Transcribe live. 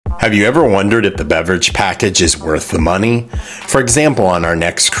Have you ever wondered if the beverage package is worth the money? For example, on our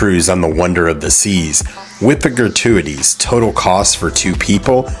next cruise on the Wonder of the Seas, with the gratuities, total cost for 2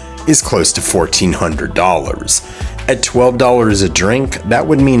 people is close to $1,400. At $12 a drink, that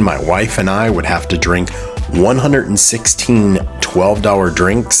would mean my wife and I would have to drink 116 $12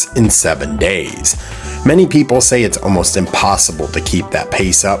 drinks in 7 days. Many people say it's almost impossible to keep that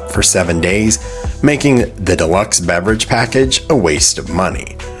pace up for 7 days, making the deluxe beverage package a waste of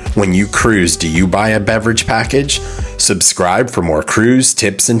money. When you cruise, do you buy a beverage package? Subscribe for more cruise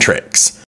tips and tricks.